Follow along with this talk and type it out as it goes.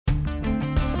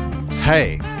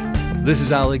Hey, this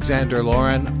is Alexander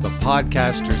Lauren, the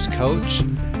podcaster's coach,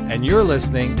 and you're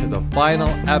listening to the final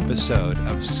episode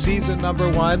of season number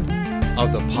 1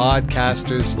 of The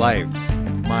Podcaster's Life.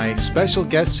 My special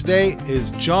guest today is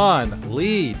John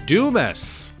Lee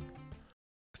Dumas.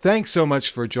 Thanks so much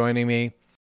for joining me.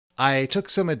 I took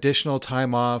some additional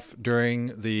time off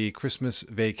during the Christmas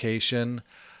vacation.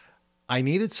 I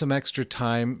needed some extra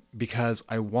time because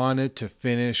I wanted to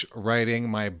finish writing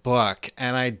my book,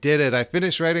 and I did it. I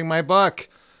finished writing my book.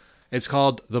 It's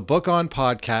called The Book on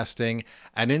Podcasting,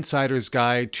 An Insider's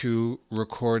Guide to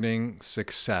Recording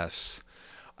Success.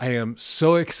 I am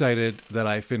so excited that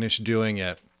I finished doing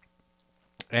it,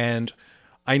 and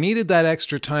I needed that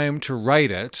extra time to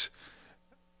write it.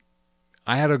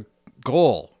 I had a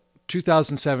goal.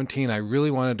 2017, I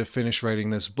really wanted to finish writing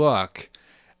this book.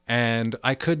 And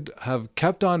I could have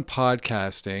kept on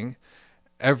podcasting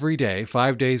every day,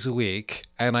 5 days a week.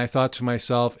 And I thought to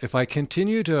myself, if I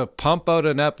continue to pump out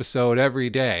an episode every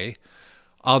day,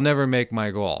 I'll never make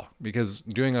my goal. Because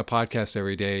doing a podcast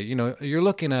every day, you're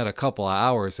looking at a couple of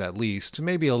hours at least,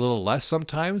 maybe a little less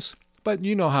sometimes, but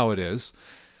you know how it is.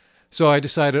 So I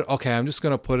decided, okay, I'm just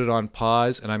going to put it on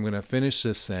pause and I'm going to finish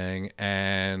this thing.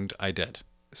 And I did.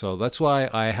 So that's why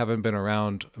I haven't been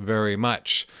around very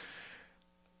much.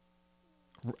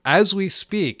 As we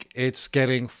speak, it's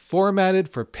getting formatted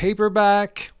for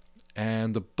paperback,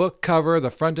 and the book cover,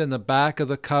 the front and the back of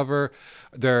the cover,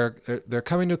 they're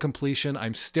coming to completion.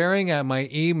 I'm staring at my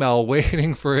email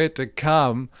waiting for it to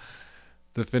come,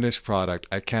 the finished product.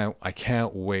 I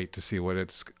can't wait to see what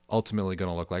it's ultimately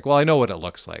going to look like. Well, I know what it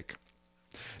looks like.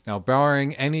 Now,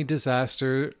 barring any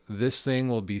disaster, this thing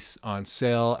will be on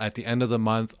sale at the end of the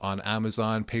month on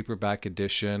Amazon, paperback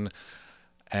edition.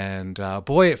 And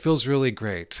boy, it feels really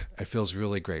great. It feels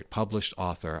really great. Published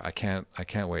author. I can't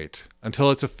wait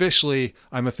until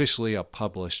I'm officially a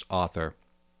published author.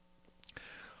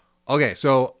 Okay,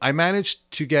 so I managed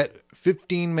to get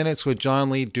 15 minutes with John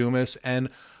Lee Dumas, and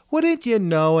wouldn't you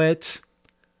know it,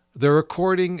 the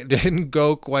recording didn't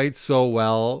go quite so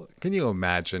well. Can you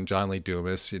imagine John Lee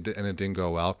Dumas, and it didn't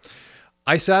go well?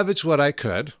 I salvaged what I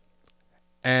could,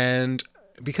 and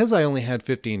because I only had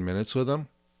 15 minutes with him,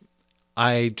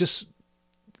 I just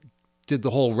did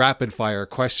the whole rapid fire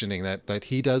questioning that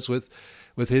he does with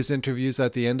his interviews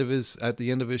at the end of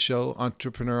his show,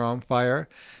 Entrepreneur on Fire.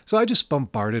 So I just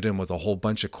bombarded him with a whole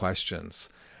bunch of questions.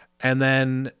 And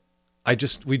then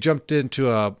we jumped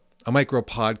into a micro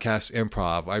podcast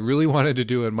improv. I really wanted to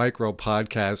do a micro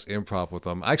podcast improv with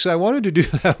him. Actually, I wanted to do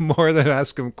that more than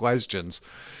ask him questions.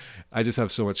 I just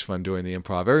have so much fun doing the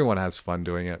improv. Everyone has fun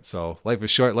doing it. So life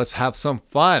is short. Let's have some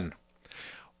fun.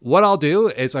 What I'll do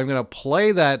is I'm going to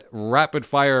play that rapid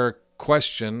fire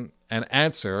question and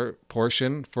answer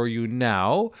portion for you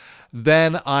now.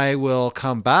 Then I will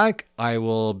come back. I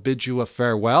will bid you a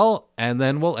farewell, and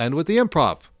then we'll end with the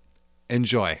improv.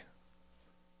 Enjoy.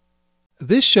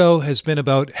 This show has been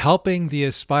about helping the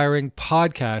aspiring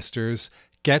podcasters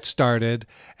get started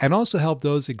and also help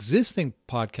those existing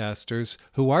podcasters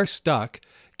who are stuck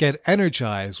get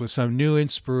energized with some new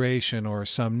inspiration or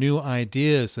some new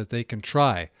ideas that they can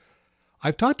try.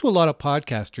 I've talked to a lot of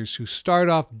podcasters who start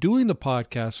off doing the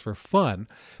podcast for fun,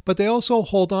 but they also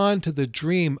hold on to the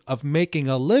dream of making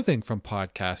a living from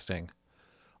podcasting.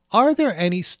 Are there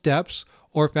any steps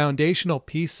or foundational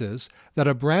pieces that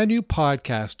a brand new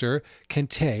podcaster can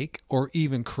take or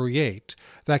even create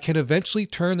that can eventually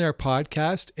turn their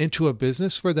podcast into a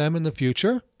business for them in the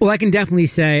future? Well, I can definitely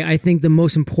say I think the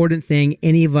most important thing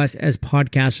any of us as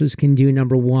podcasters can do,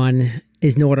 number one,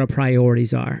 is know what our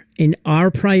priorities are. And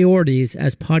our priorities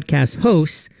as podcast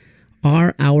hosts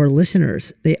are our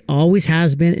listeners. They always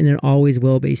has been and it always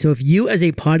will be. So if you as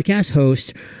a podcast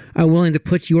host are willing to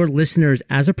put your listeners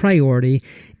as a priority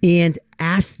and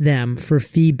ask them for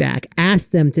feedback, ask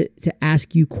them to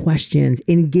ask you questions,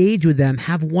 engage with them,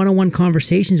 have one-on-one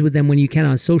conversations with them when you can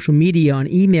on social media,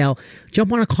 on email,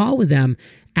 jump on a call with them,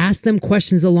 ask them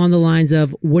questions along the lines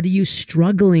of, what are you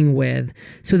struggling with?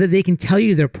 So that they can tell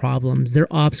you their problems, their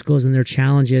obstacles, and their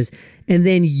challenges. And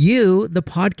then you, the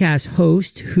podcast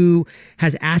host who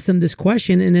has asked them this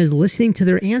question and is listening to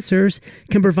their answers,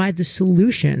 can provide the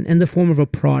solution in the form of a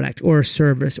product or a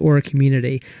service or a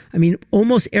community. I mean,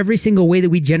 almost every single way that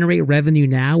we generate revenue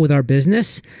now with our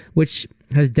business, which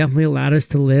has definitely allowed us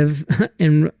to live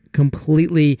and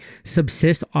completely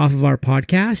subsist off of our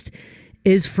podcast,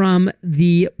 is from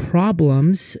the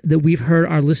problems that we've heard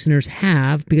our listeners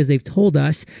have because they've told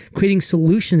us, creating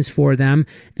solutions for them,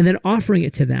 and then offering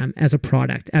it to them as a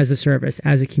product, as a service,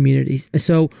 as a community.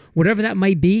 So whatever that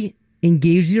might be,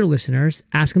 engage with your listeners,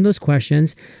 ask them those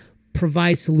questions,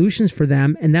 provide solutions for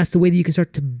them. And that's the way that you can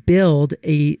start to build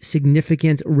a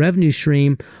significant revenue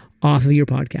stream off of your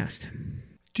podcast.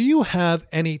 Do you have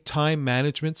any time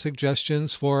management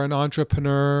suggestions for an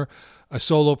entrepreneur, a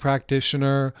solo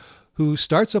practitioner who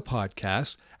starts a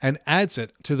podcast and adds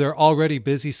it to their already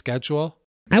busy schedule?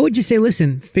 I would just say,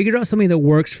 listen, figure out something that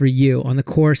works for you on the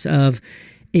course of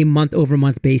a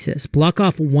month-over-month basis. Block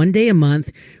off one day a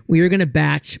month where you're going to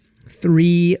batch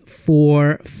 3,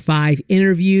 4, 5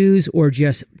 interviews or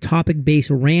just topic-based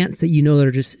rants that you know that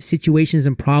are just situations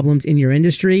and problems in your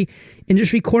industry, and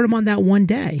just record them on that one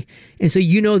day. And so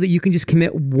you know that you can just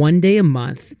commit one day a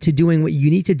month to doing what you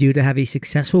need to do to have a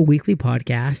successful weekly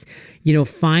podcast. You know,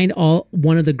 find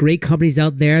one of the great companies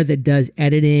out there that does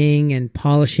editing and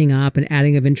polishing up and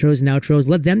adding of intros and outros.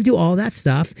 Let them do all that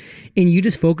stuff, and you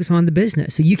just focus on the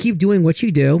business. So you keep doing what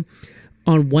you do.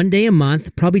 On one day a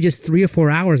month, probably just 3 or 4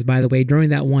 hours, by the way, during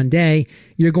that one day,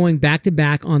 you're going back to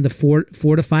back on the four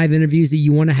to 5 interviews that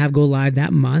you want to have go live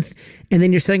that month. And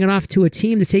then you're sending it off to a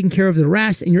team that's taking care of the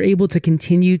rest. And you're able to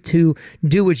continue to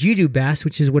do what you do best,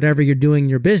 which is whatever you're doing in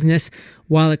your business,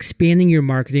 while expanding your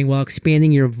marketing, while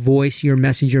expanding your voice, your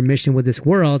message, your mission with this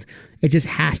world. It just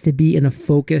has to be in a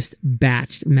focused,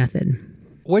 batched method.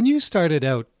 When you started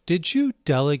out, did you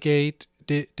delegate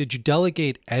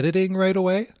editing right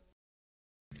away?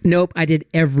 Nope, I did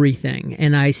everything,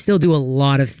 and I still do a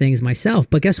lot of things myself.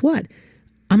 But guess what?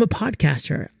 I'm a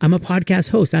podcaster. I'm a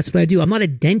podcast host. That's what I do. I'm not a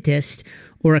dentist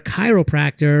or a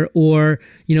chiropractor or,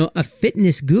 a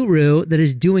fitness guru that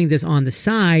is doing this on the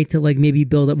side to maybe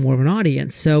build up more of an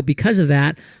audience. So because of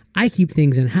that, I keep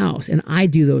things in house and I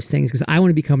do those things because I want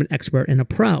to become an expert and a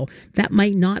pro. That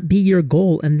might not be your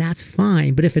goal, and that's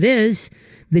fine. But if it is,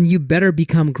 then you better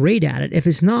become great at it. If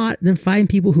it's not, then find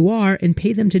people who are and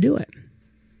pay them to do it.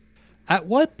 At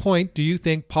what point do you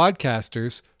think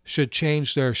podcasters should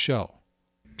change their show?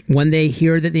 When they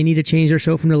hear that they need to change their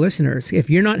show from their listeners. If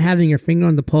you're not having your finger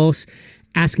on the pulse,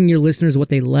 asking your listeners what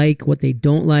they like, what they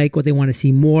don't like, what they want to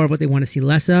see more of, what they want to see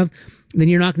less of, then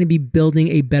you're not going to be building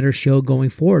a better show going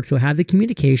forward. So have the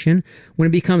communication. When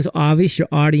it becomes obvious your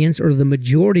audience or the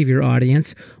majority of your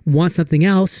audience wants something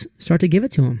else, start to give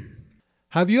it to them.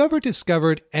 Have you ever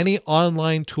discovered any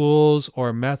online tools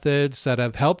or methods that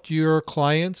have helped your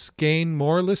clients gain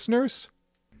more listeners?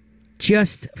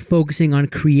 Just focusing on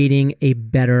creating a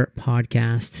better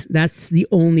podcast. That's the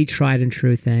only tried and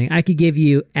true thing. I could give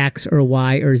you X or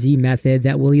Y or Z method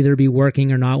that will either be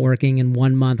working or not working in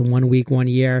 1 month, 1 week, 1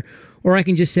 year. Or I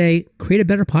can just say, create a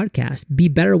better podcast, be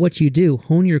better at what you do,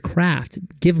 hone your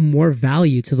craft, give more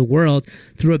value to the world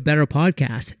through a better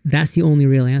podcast. That's the only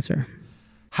real answer.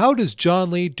 How does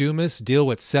John Lee Dumas deal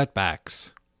with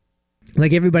setbacks?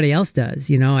 Like everybody else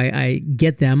does. I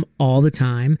get them all the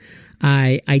time.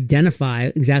 I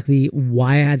identify exactly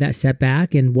why I had that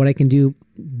setback and what I can do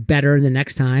better the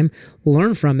next time,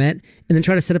 learn from it, and then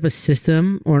try to set up a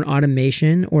system or an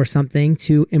automation or something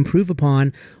to improve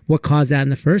upon what caused that in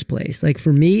the first place. Like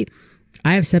for me,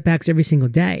 I have setbacks every single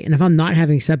day. And if I'm not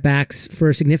having setbacks for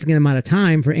a significant amount of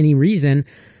time for any reason,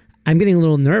 I'm getting a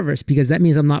little nervous because that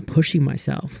means I'm not pushing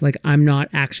myself. Like I'm not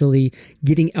actually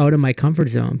getting out of my comfort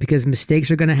zone, because mistakes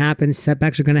are going to happen.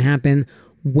 Setbacks are going to happen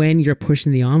when you're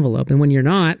pushing the envelope. And when you're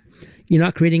not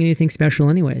creating anything special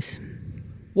anyways.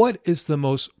 What is the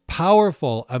most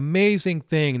powerful, amazing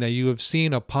thing that you have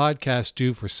seen a podcast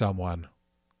do for someone?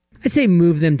 I'd say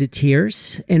move them to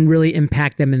tears and really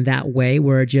impact them in that way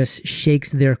where it just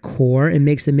shakes their core and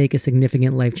makes them make a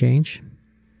significant life change.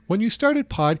 When you started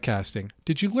podcasting,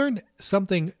 did you learn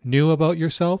something new about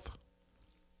yourself?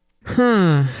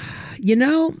 I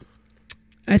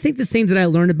think the thing that I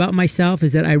learned about myself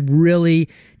is that I really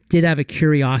did have a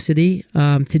curiosity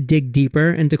to dig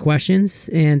deeper into questions.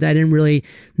 And I didn't really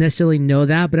necessarily know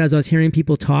that. But as I was hearing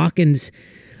people talk and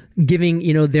giving,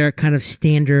 their kind of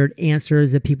standard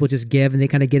answers that people just give, and they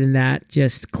kind of get in that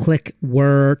just click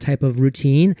whir type of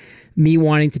routine, me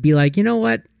wanting to be like, you know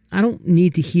what? I don't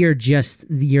need to hear just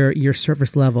your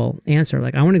surface level answer.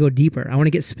 Like I want to go deeper. I want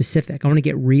to get specific. I want to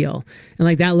get real. And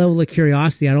like that level of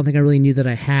curiosity, I don't think I really knew that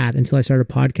I had until I started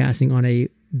podcasting on a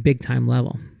big time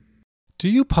level. Do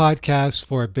you podcast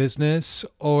for business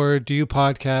or do you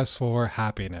podcast for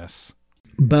happiness?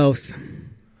 Both.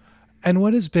 And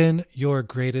what has been your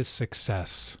greatest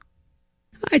success?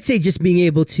 I'd say just being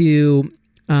able to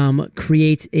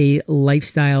create a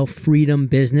lifestyle freedom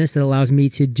business that allows me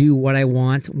to do what I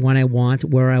want, when I want,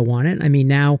 where I want it. I mean,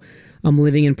 now I'm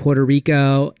living in Puerto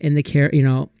Rico in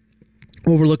the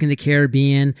overlooking the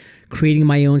Caribbean, creating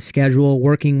my own schedule,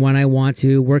 working when I want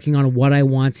to, working on what I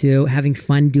want to, having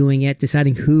fun doing it,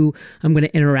 deciding who I'm going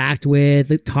to interact with,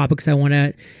 the topics I want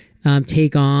to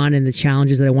take on and the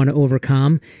challenges that I want to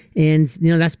overcome. And,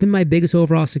 that's been my biggest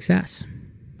overall success.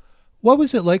 What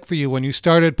was it like for you when you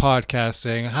started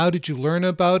podcasting? How did you learn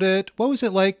about it? What was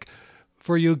it like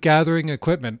for you gathering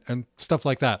equipment and stuff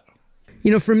like that?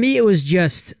 For me, it was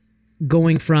just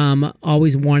going from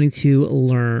always wanting to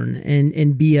learn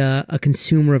and be a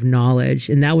consumer of knowledge.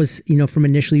 And that was, from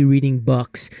initially reading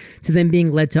books to then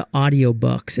being led to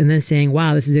audiobooks and then saying,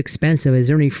 wow, this is expensive. Is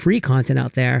there any free content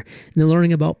out there? And then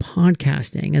learning about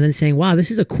podcasting and then saying, wow, this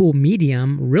is a cool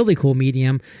medium, really cool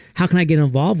medium. How can I get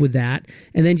involved with that?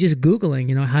 And then just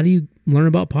Googling, how do you learn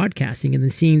about podcasting, and then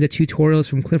seeing the tutorials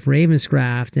from Cliff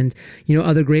Ravenscraft and,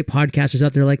 other great podcasters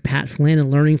out there like Pat Flynn,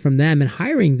 and learning from them and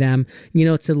hiring them,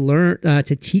 to learn,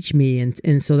 to teach me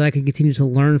and so that I can continue to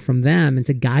learn from them and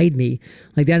to guide me.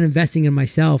 Like that investing in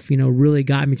myself, really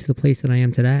got me to the place that I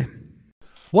am today.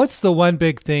 What's the one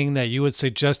big thing that you would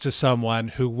suggest to someone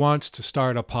who wants to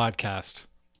start a podcast?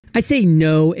 I'd say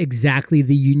know exactly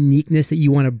the uniqueness that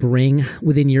you want to bring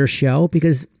within your show,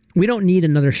 because we don't need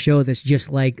another show that's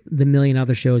just like the million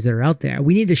other shows that are out there.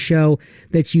 We need a show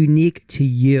that's unique to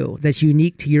you, that's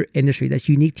unique to your industry, that's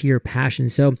unique to your passion.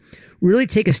 So really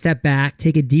take a step back,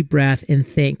 take a deep breath, and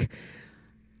think,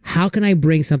 how can I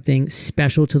bring something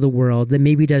special to the world that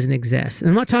maybe doesn't exist? And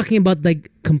I'm not talking about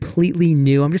like completely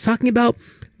new. I'm just talking about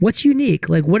what's unique.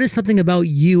 Like, what is something about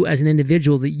you as an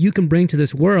individual that you can bring to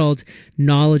this world,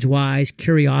 knowledge-wise,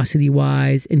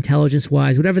 curiosity-wise,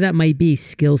 intelligence-wise, whatever that might be,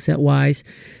 skill set-wise,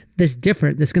 that's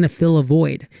different, that's going to fill a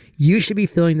void. You should be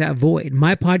filling that void.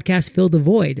 My podcast filled a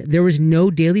void. There was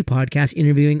no daily podcast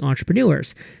interviewing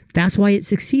entrepreneurs. That's why it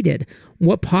succeeded.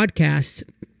 What podcast,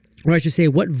 or I should say,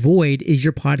 what void is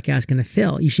your podcast going to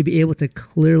fill? You should be able to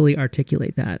clearly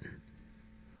articulate that.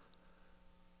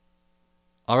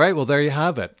 All right, well, there you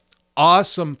have it.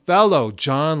 Awesome fellow,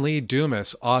 John Lee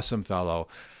Dumas. Awesome fellow.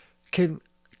 Can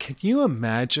you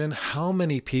imagine how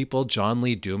many people John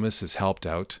Lee Dumas has helped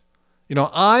out?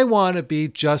 I want to be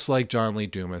just like John Lee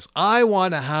Dumas. I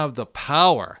want to have the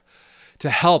power to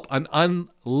help an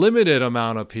unlimited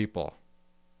amount of people.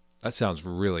 That sounds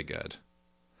really good.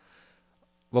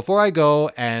 Before I go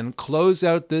and close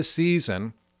out this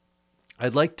season,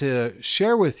 I'd like to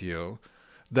share with you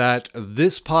that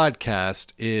this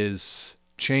podcast is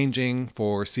changing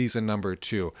for season number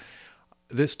 2.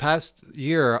 This past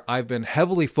year, I've been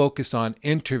heavily focused on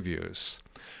interviews.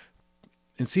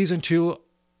 In season 2,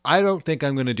 I don't think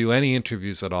I'm going to do any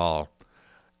interviews at all.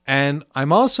 And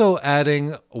I'm also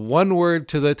adding one word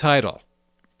to the title.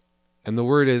 And the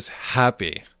word is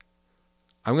happy.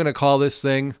 I'm going to call this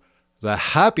thing The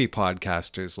Happy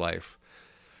Podcaster's Life.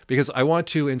 Because I want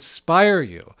to inspire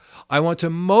you. I want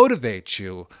to motivate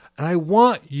you. And I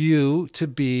want you to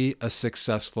be a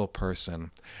successful person.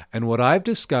 And what I've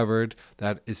discovered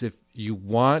that is, if you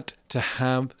want to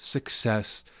have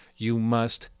success, you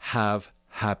must have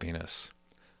happiness.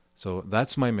 So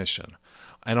that's my mission.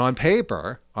 And on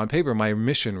paper, my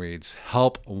mission reads,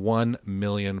 help 1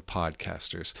 million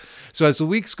podcasters. So as the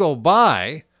weeks go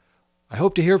by, I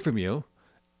hope to hear from you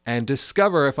and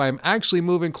discover if I'm actually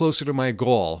moving closer to my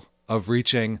goal of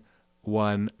reaching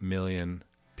 1 million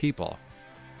people.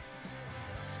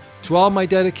 To all my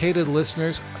dedicated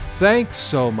listeners, thanks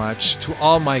so much. To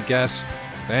all my guests,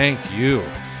 thank you.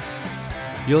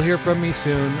 You'll hear from me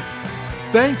soon.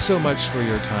 Thanks so much for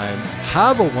your time.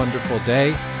 Have a wonderful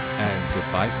day, and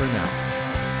goodbye for now.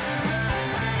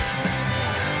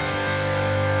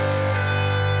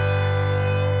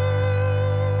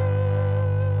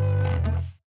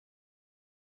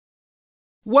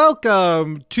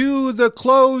 Welcome to the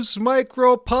Close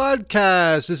Micro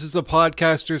Podcast. This is the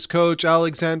podcaster's coach,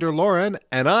 Alexander Lauren,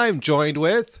 and I'm joined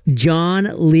with John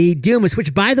Lee Dumas,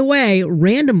 which, by the way,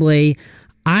 randomly,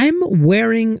 I'm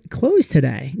wearing clothes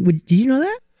today. Did you know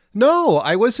that? No,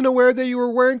 I wasn't aware that you were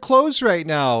wearing clothes right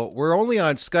now. We're only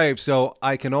on Skype, so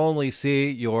I can only see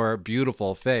your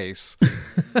beautiful face.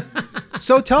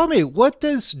 So tell me, what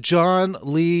does John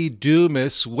Lee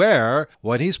Dumas wear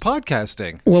when he's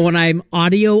podcasting? Well, when I'm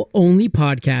audio only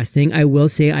podcasting, I will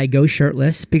say I go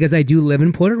shirtless because I do live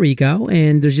in Puerto Rico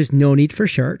and there's just no need for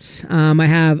shirts. I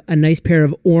have a nice pair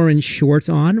of orange shorts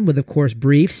on with, of course,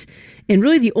 briefs. And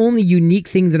really the only unique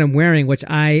thing that I'm wearing, which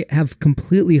I have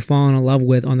completely fallen in love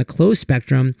with on the clothes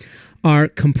spectrum, are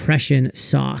compression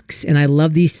socks. And I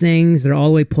love these things. They're all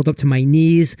the way pulled up to my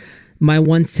knees. My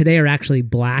ones today are actually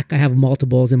black. I have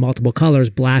multiples in multiple colors,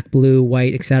 black, blue,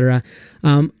 white, etc.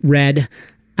 Red.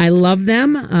 I love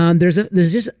them. There's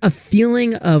just a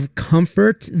feeling of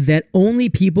comfort that only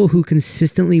people who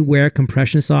consistently wear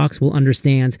compression socks will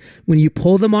understand. When you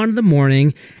pull them on in the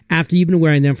morning, after you've been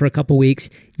wearing them for a couple weeks,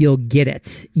 you'll get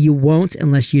it. You won't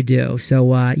unless you do.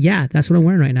 So yeah, that's what I'm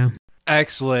wearing right now.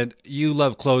 Excellent. You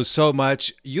love clothes so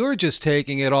much. You're just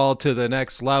taking it all to the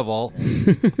next level.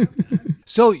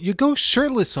 So you go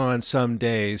shirtless on some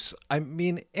days. I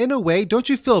mean, in a way, don't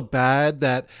you feel bad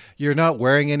that you're not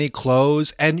wearing any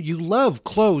clothes and you love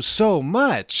clothes so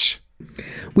much?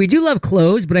 We do love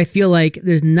clothes, but I feel like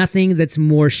there's nothing that's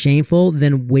more shameful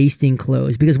than wasting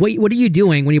clothes. Because what are you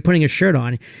doing when you're putting a shirt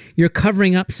on? You're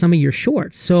covering up some of your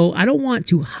shorts. So I don't want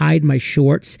to hide my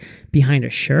shorts behind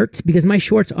a shirt because my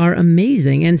shorts are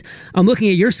amazing. And I'm looking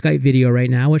at your Skype video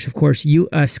right now, which of course you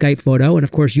Skype photo, and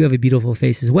of course you have a beautiful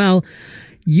face as well.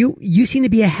 You seem to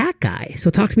be a hat guy.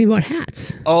 So talk to me about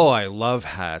hats. Oh, I love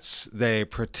hats. They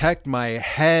protect my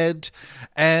head.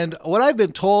 And what I've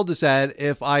been told is that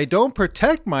if I don't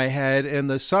protect my head in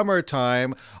the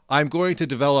summertime, I'm going to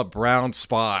develop brown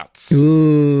spots.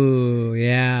 Ooh,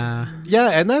 yeah. Yeah,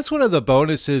 and that's one of the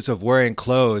bonuses of wearing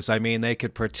clothes. I mean, they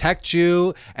could protect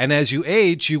you, and as you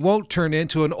age, you won't turn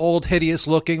into an old,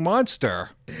 hideous-looking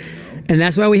monster. And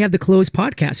that's why we have the Clothes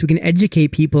Podcast. We can educate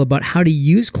people about how to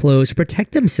use clothes to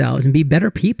protect themselves and be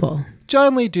better people.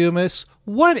 John Lee Dumas,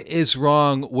 what is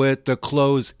wrong with the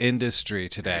clothes industry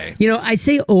today? You know, I'd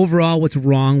say overall what's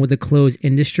wrong with the clothes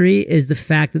industry is the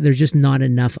fact that there's just not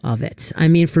enough of it. I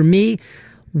mean, for me,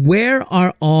 where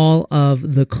are all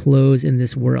of the clothes in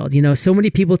this world? You know, so many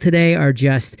people today are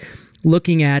just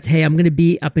looking at, hey, I'm going to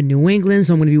be up in New England,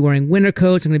 so I'm going to be wearing winter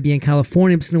coats. I'm going to be in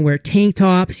California. I'm just going to wear tank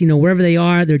tops. You know, wherever they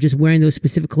are, they're just wearing those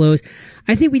specific clothes.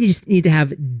 I think we just need to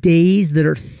have days that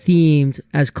are themed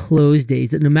as clothes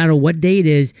days, that no matter what day it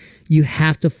is, you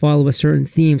have to follow a certain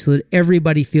theme so that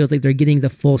everybody feels like they're getting the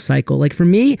full cycle. Like for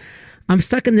me, I'm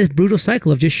stuck in this brutal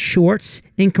cycle of just shorts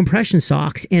and compression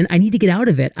socks, and I need to get out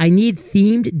of it. I need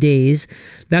themed days.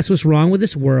 That's what's wrong with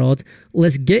this world.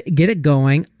 Let's get it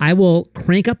going. I will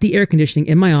crank up the air conditioning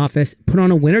in my office, put on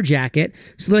a winter jacket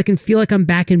so that I can feel like I'm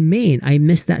back in Maine. I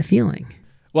miss that feeling.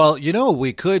 Well, you know what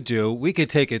we could do? We could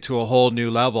take it to a whole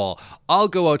new level. I'll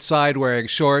go outside wearing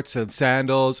shorts and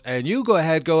sandals, and you go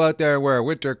ahead, go out there and wear a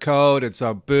winter coat and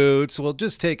some boots. We'll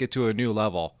just take it to a new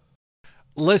level.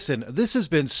 Listen, this has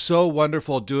been so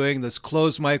wonderful doing this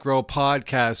Clothes Micro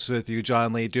podcast with you,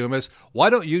 John Lee Dumas. Why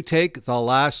don't you take the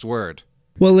last word?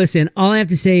 Well, listen, all I have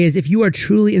to say is if you are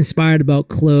truly inspired about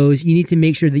clothes, you need to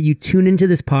make sure that you tune into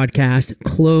this podcast,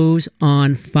 Clothes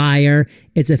on Fire.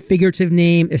 It's a figurative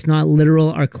name. It's not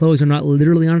literal. Our clothes are not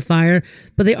literally on fire,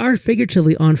 but they are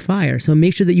figuratively on fire. So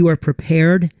make sure that you are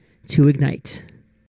prepared to ignite.